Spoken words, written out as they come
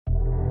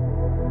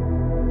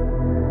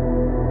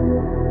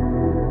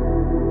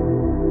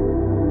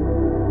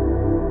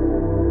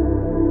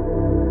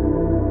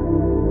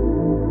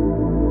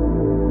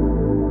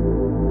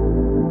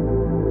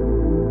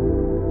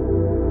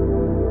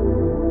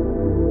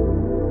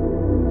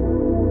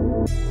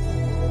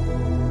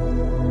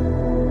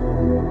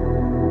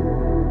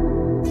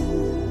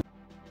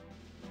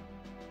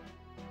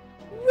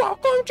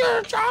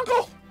the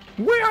jungle!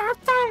 We are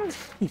found!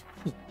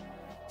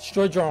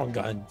 Destroy drone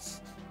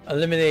guns.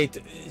 Eliminate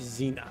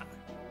Xena.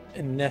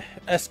 And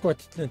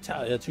escort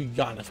Natalia to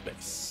Yana's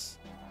base.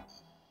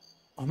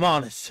 I'm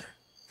on it, sir.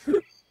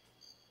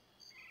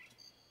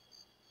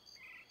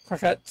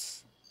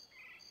 Croquettes.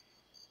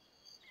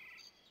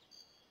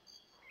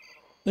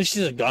 At least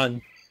she's a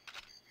gun.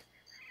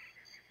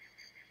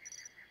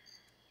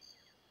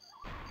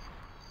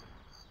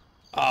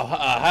 Oh,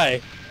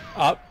 hi.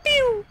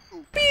 Pew!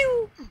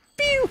 Pew!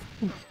 Pew!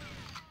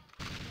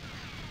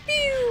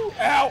 Pew!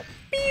 Ow!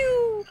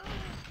 Pew!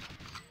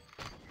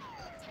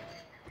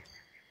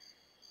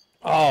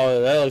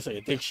 Oh, that looks like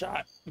a dick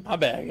shot. My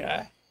bad,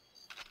 guy.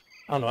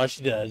 I don't know why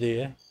she did that, do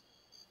you?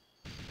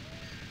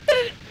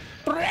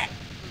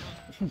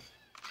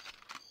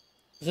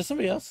 Is there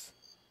somebody else?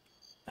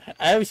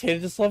 I always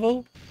hated this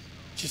level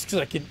just because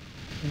I could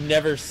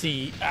never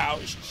see.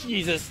 Ouch,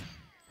 Jesus.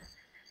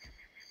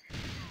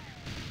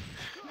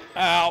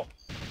 Ow.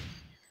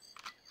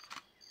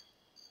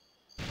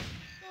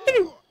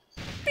 Pew.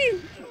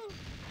 Pew.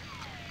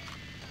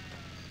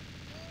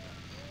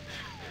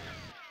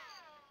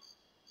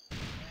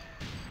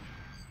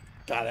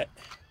 Got it.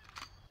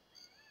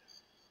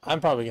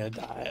 I'm probably gonna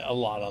die a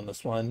lot on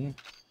this one.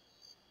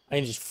 I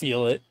can just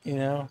feel it, you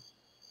know?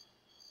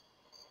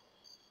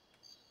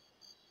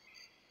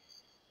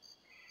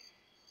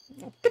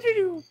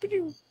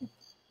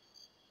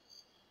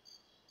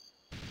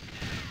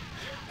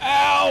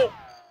 Ow!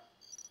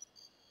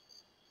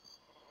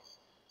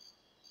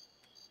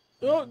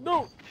 Oh,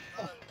 no!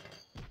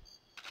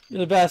 You're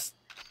the best.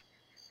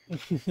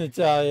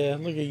 Natalia,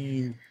 look at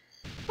you.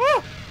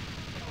 Ah!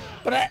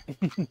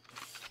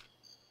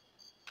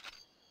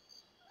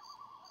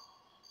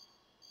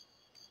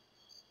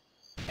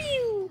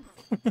 Pew!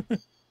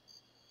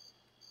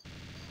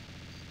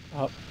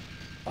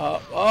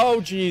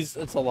 Oh, jeez,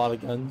 that's a lot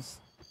of guns.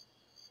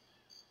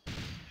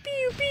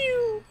 Pew,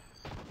 pew!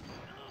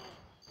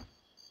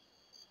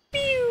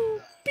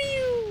 Pew,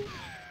 pew!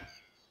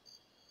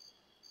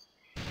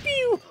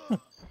 Pew!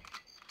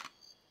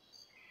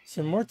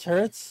 Some more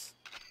turrets.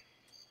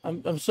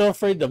 I'm so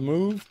afraid to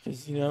move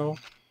because, you know,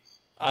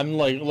 I'm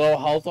like low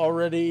health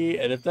already,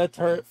 and if that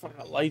turret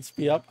fucking lights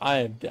me up, I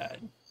am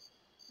dead.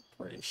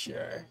 Pretty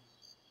sure.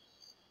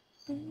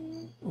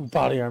 Ooh,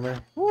 body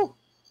armor. Woo!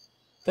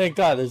 Thank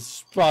God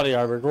there's body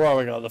armor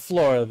growing on the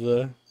floor of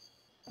the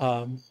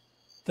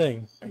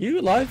thing. Are you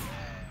alive?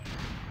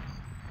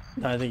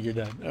 No, I think you're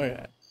dead.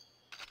 Okay.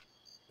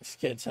 Just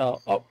can't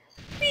tell. Oh.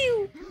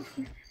 Pew!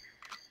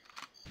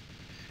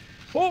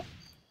 Oh!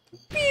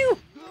 Pew!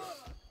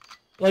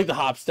 Like the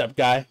hop step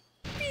guy.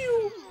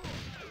 Pew!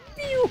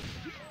 Pew!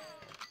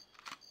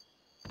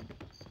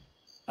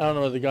 I don't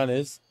know where the gun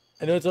is.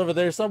 I know it's over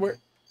there somewhere.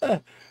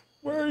 Where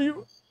are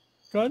you?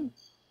 Gun?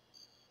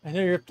 I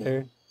know you're up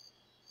there.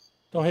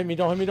 Don't hit me,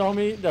 don't hit me, don't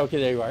hit me. Okay,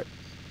 there you are.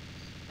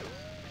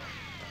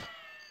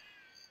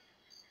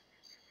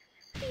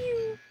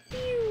 Pew,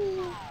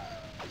 pew.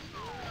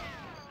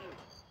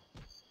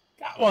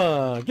 Got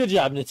one. Good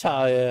job,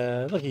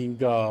 Natalia. Look at you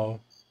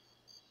go.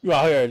 You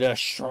out here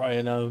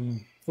destroying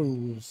them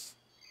fools.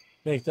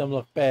 Make them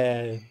look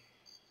bad.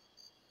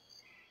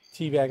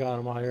 Teabag on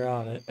them while you're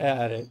on it.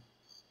 At it.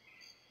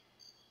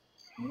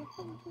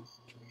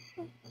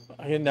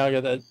 I can now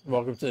get that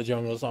Welcome to the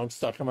Jungle song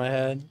stuck in my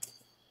head.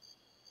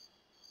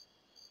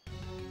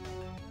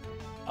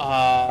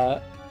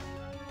 Ah!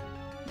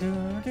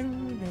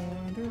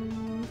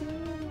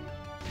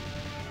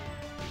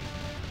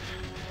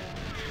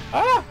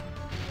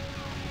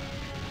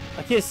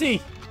 I can't see.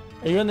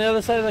 Are you on the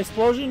other side of the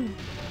explosion?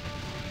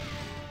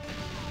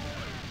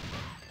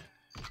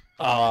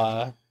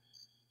 Ow!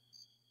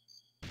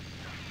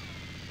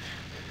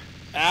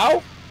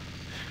 Ow!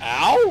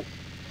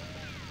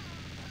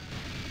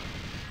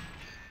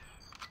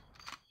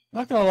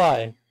 Not gonna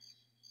lie.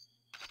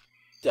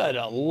 Did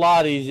a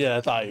lot easier than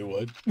I thought you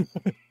would.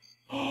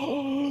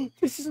 Oh,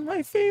 this is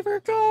my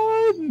favorite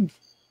gun!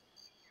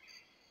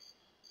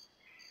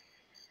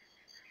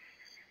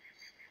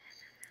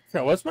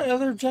 Okay, what's my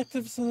other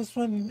objectives in this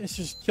one? It's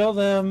just kill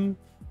them,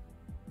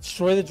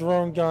 destroy the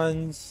drone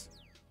guns,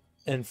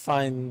 and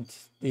find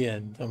the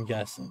end, I'm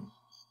guessing.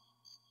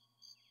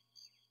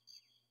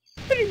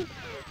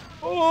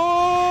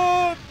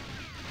 Oh!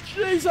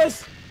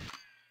 Jesus!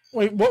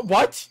 Wait,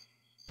 what?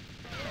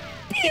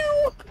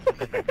 Pew!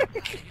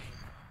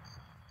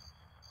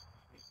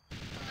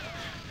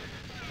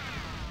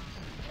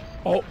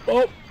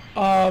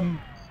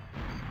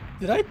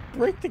 Did I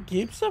break the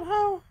game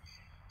somehow?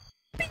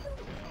 Pew!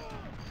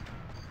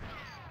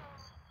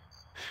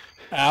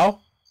 Ow.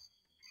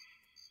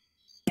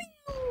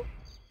 Pew!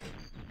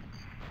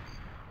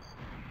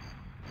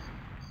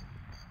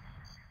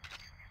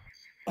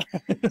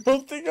 I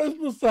don't think I'm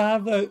supposed to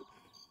have that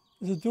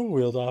as a dual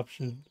wield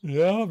option.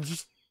 Yeah, I'm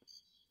just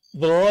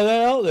throwing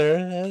that out there,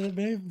 and it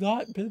may have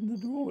not been the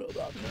dual wield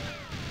option.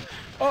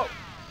 Oh!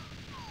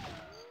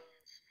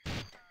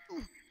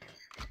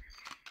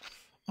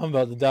 I'm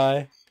about to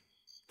die.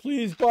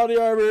 Please, body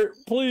armor.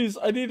 Please,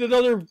 I need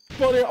another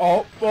buddy.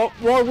 Oh,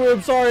 wrong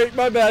room. Sorry,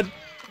 my bad.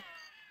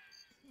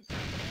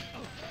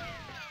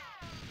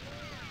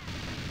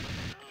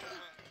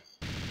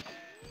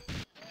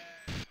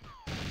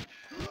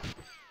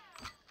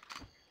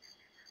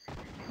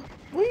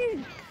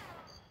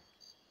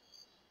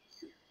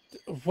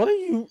 What are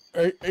you?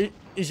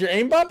 Is your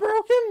aimbot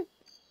broken,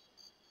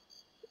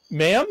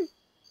 ma'am?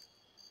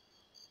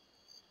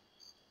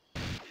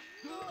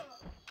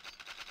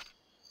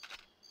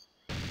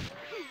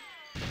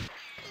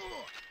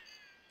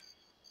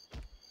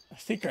 I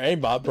think her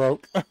aimbot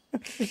broke.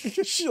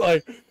 She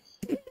like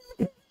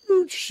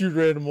shoot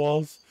random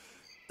walls.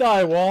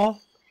 Die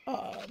wall.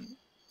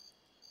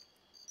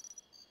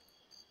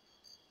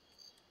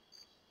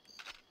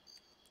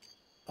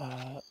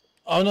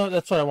 Oh no,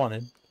 that's what I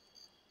wanted.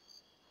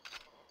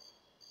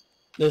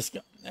 This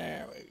gun.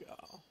 There we go.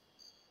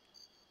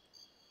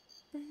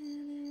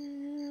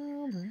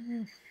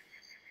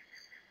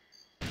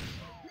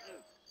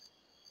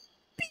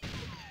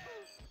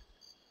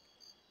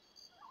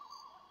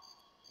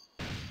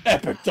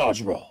 Epic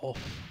dodge roll.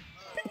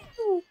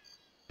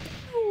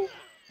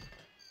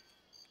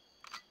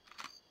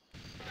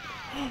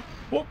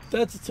 Whoop,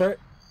 that's a turret.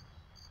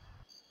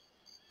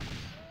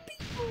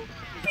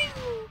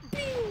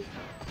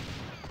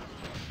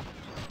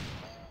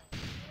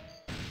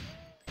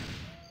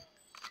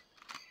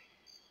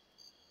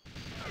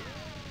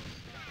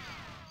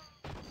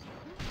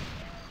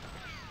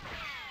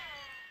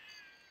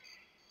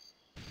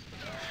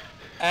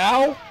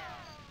 Ow!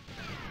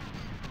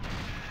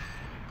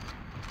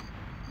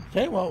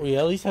 Okay, well, we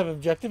at least have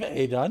objective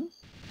A done.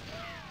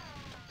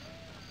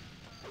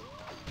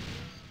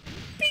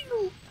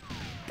 Pew!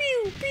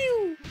 Pew!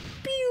 Pew!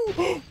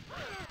 Pew!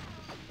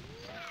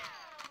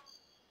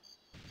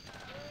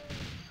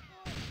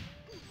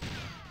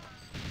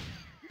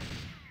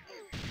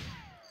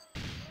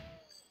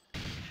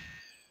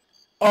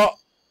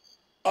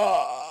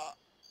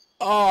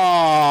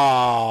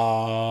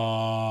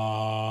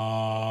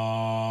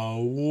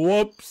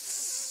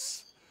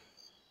 Whoops.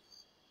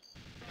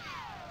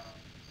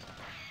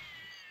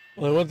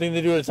 Only one thing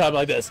to do at a time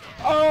like this.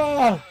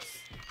 Ah!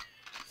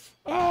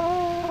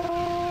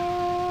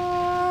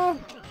 Ah!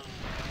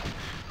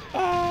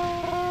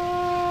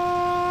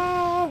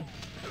 Ah!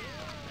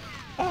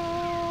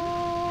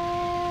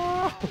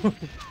 Ah!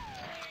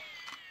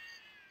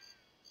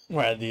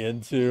 We're at the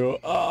end too.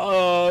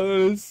 Oh,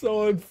 that is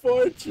so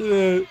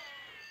unfortunate.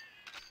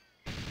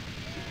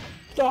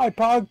 Die,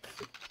 punk.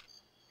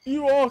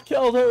 You all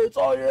killed her. It's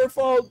all your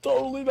fault.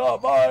 Totally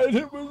not mine.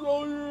 It was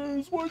all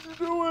yours. What'd you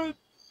doing?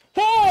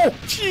 Oh,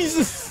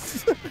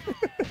 Jesus.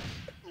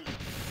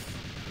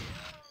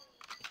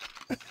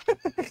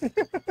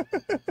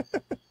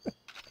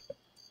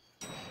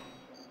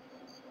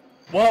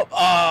 Well,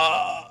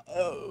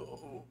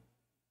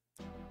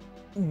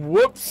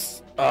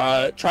 whoops.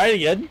 Try it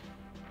again.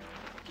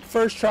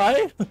 First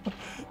try.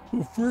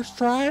 First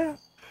try.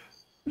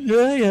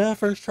 Yeah,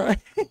 first try.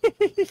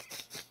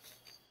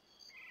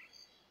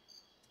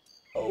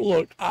 Oh,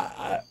 look,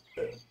 I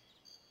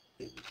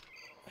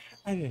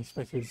didn't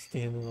expect her to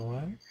stand in the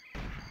way.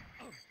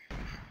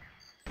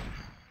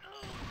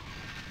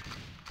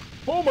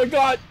 Oh my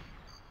god!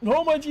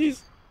 Oh my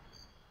jeez!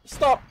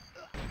 Stop!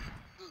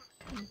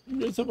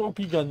 You guys have OP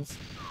guns.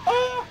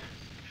 Ah!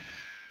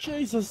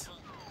 Jesus!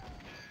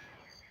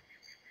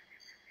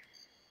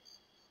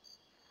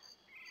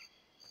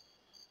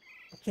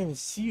 I can't even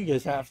see you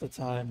guys half the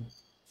time.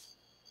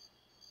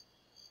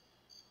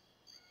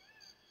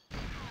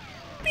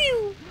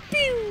 Pew!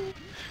 Pew!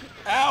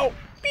 Ow!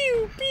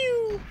 Pew!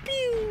 Pew!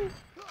 Pew!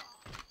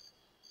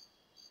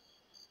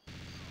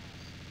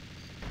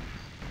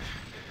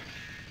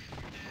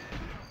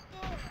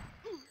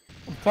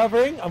 I'm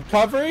covering! I'm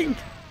covering!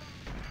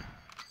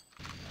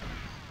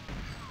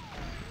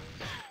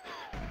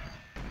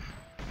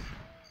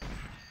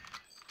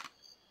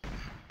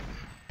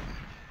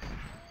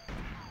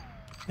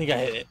 I think I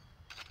hit it.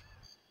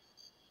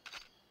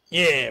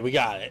 Yeah, we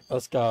got it.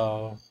 Let's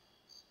go.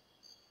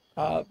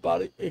 Can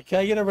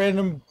I get a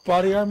random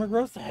body armor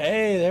growth?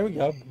 Hey, there we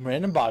go.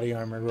 Random body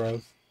armor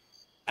growth.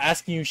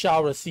 Asking you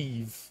shall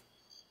receive.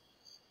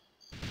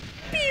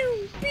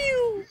 Pew!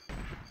 Pew!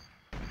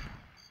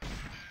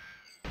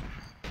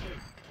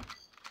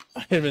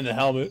 I hit him in the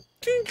helmet.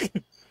 Pew!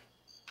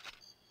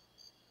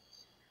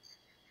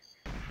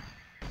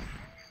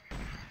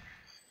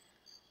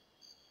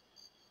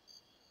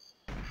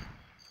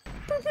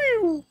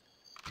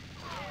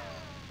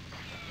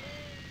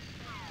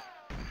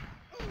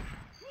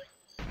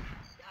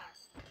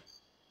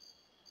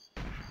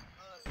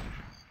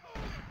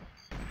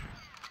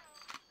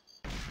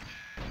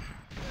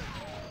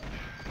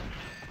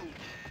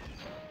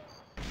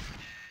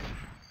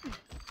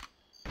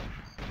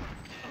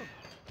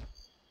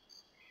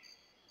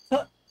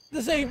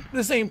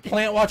 This ain't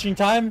plant watching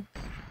time.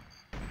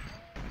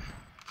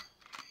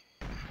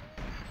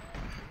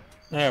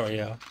 There we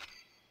go.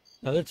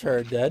 Another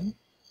turret dead.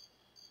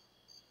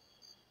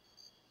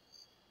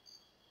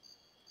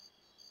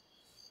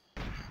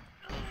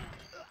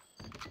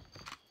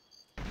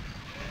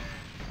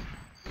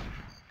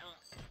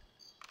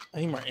 I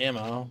need more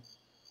ammo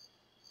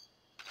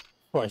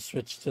before I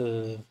switch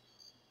to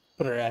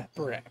brat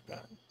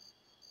gun.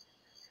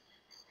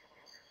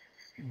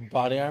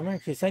 Body armor in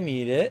case I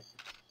need it.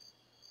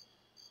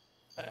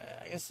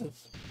 I guess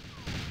it's.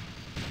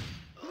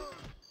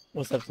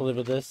 We'll just have to live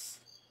with this.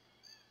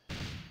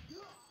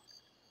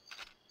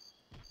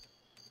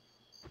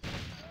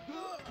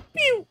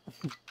 Pew!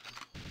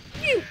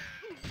 Pew!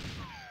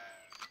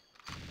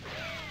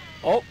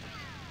 Oh!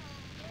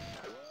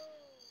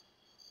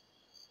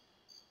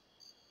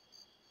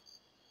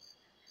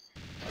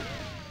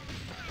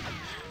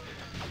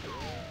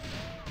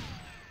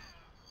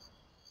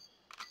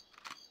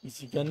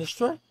 Easy gun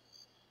destroy.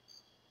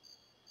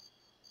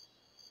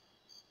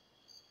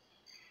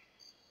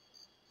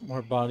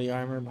 More body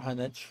armor behind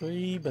that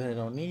tree, but I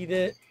don't need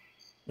it.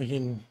 We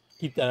can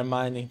keep that in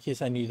mind in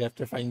case I need it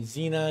after fighting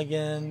Xena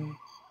again.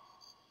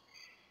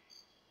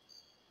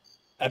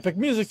 Epic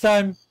music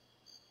time!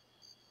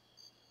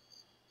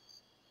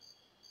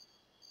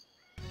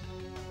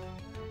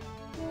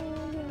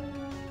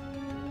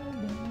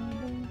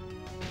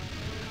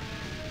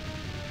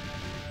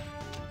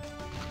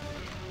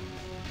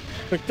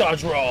 Quick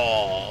dodge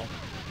roll!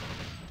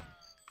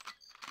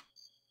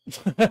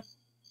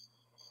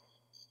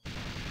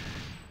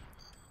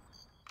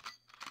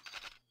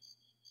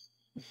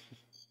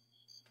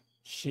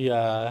 She put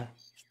up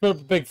a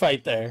big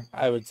fight there,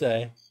 I would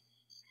say.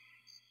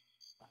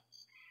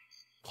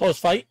 Close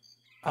fight,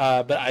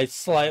 but I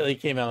slightly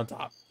came out on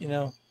top, you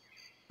know?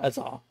 That's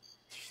all.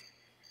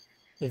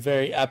 A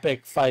very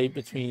epic fight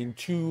between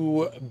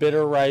two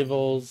bitter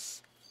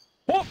rivals.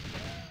 Oh!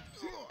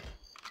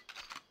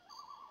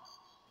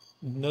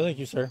 No, thank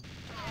you, sir.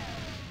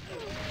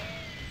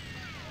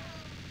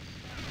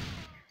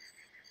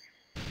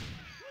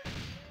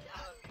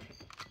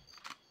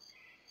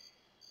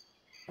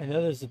 I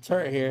know there's a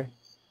turret here.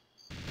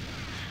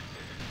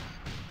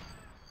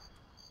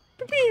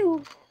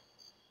 Pew!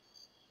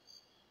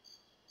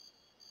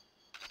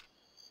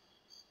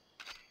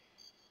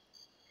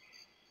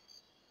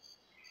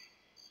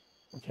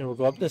 Okay, we'll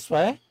go up this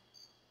way.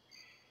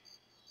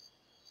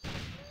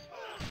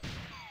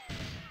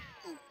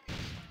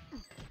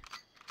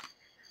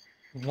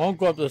 We won't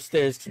go up those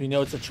stairs because we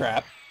know it's a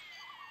trap.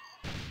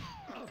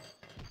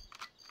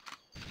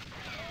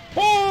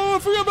 Oh, I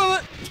forgot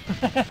about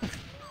it!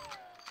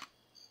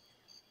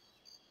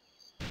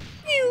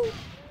 Pew!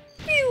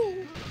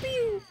 Pew!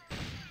 Pew!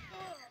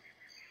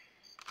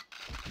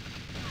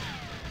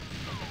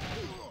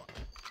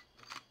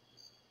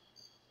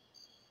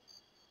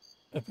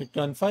 Epic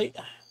gunfight.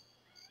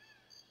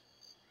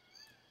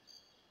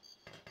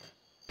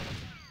 Did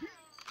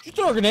you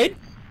throw a grenade?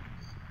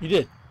 You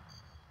did.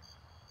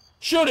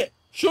 Shoot it!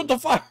 Shoot the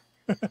fire!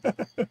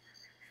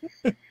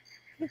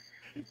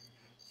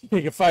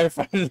 Take a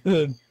firefighter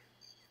to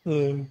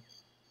the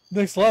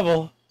next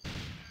level.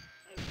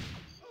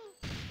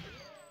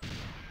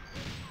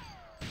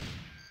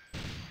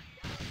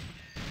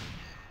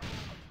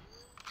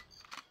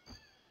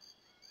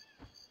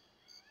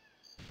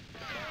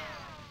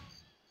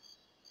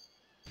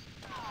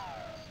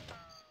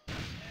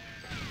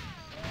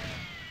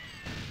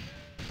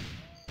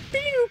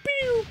 Pew,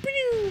 pew,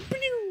 pew,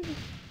 pew.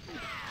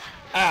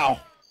 Ow!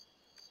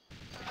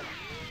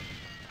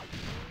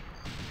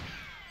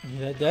 Is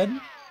that dead?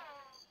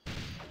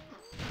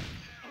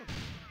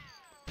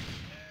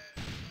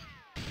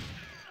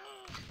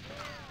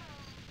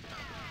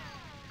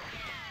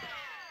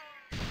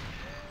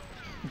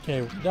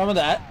 Okay, we're done with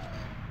that.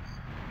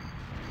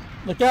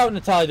 Look out,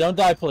 Natalia, don't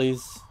die,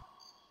 please.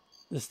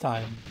 This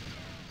time.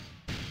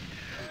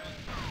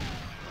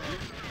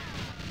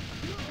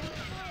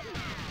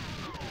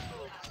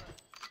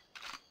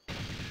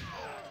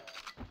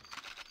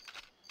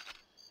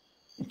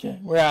 Okay,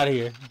 we're out of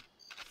here.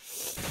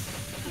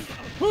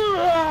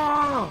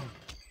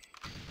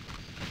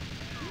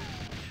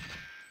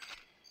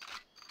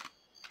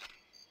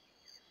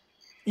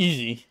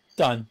 Easy.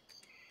 Done.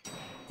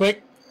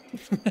 Quick.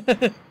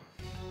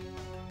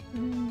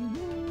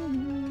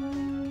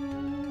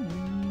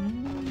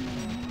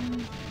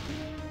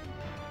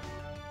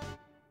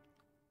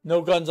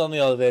 No guns on the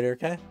elevator,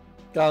 okay?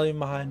 Gotta leave them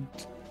behind.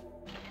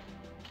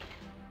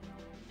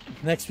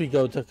 Next we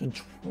go to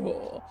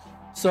control.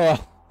 So,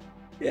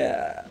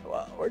 yeah,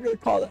 well, we're gonna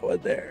call that one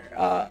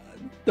there.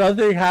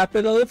 Nothing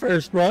happened on the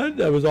first one.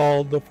 That was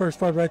all the first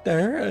one right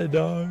there. And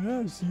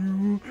I'll see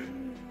you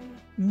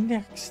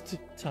next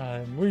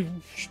time. We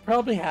should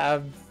probably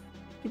have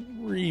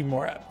 3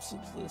 more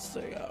episodes of this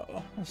to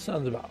go. That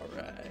sounds about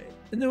right.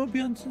 And then we'll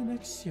be on to the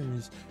next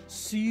series.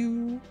 See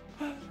you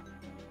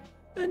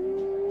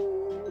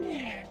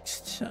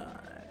next time.